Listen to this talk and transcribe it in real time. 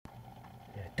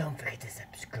don't forget to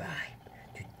subscribe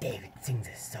to David Sings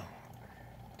a Song.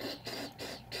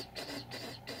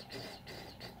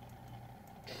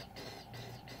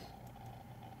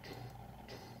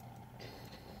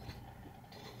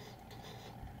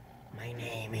 My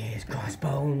name is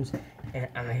Crossbones, and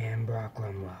I am Brock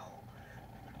Rumlow.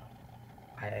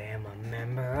 I am a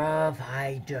member of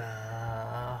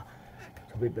Hydra.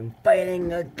 So we've been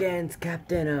fighting against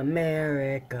Captain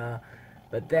America,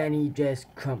 but then he just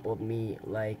crumpled me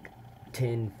like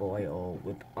tinfoil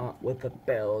with a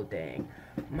building.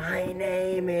 My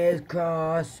name is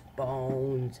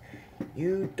Crossbones.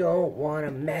 You don't want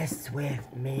to mess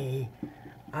with me.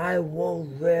 I will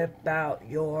rip out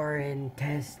your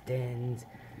intestines,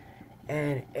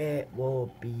 and it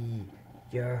will be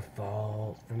your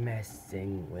fault for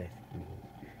messing with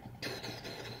me.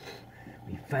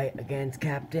 We fight against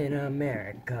Captain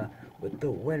America with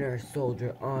the Winter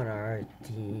Soldier on our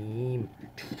team.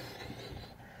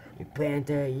 We plan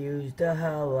to use the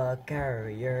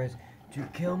helicarriers to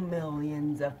kill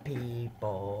millions of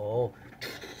people.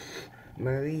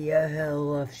 Maria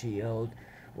Hill of S.H.I.E.L.D.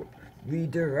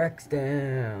 redirects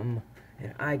them,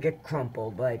 and I get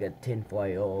crumpled like a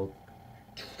tinfoil.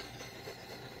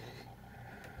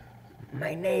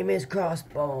 My name is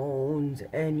Crossbones,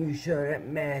 and you shouldn't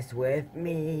mess with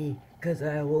me, 'cause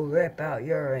I will rip out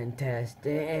your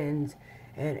intestines,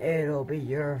 and it'll be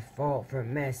your fault for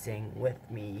messing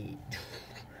with me.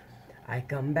 I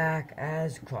come back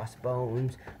as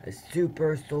Crossbones, a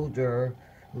super soldier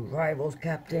who rivals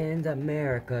Captain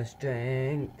America's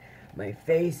strength. My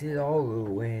face is all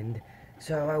ruined,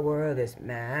 so I wear this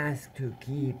mask to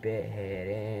keep it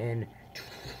hidden.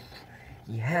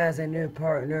 He has a new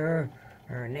partner.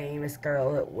 Her name is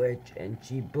Scarlet Witch, and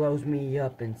she blows me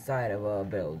up inside of a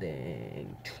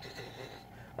building.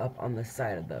 Up on the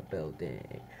side of the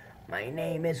building. My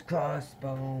name is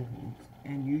Crossbones,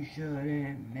 and you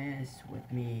shouldn't mess with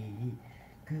me,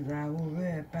 'cause I will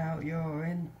rip out your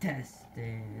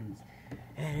intestines,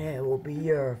 and it will be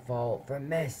your fault for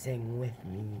messing with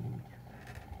me.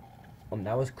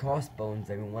 That was Crossbones,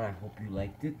 everyone. I hope you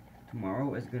liked it.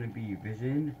 Tomorrow is going to be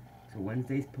Vision. So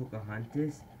Wednesday's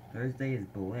Pocahontas, Thursday is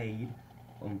Blade,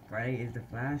 on Friday is The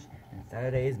Flash, and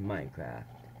Saturday is Minecraft.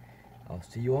 I'll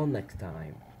see you all next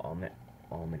time.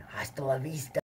 Hasta la vista.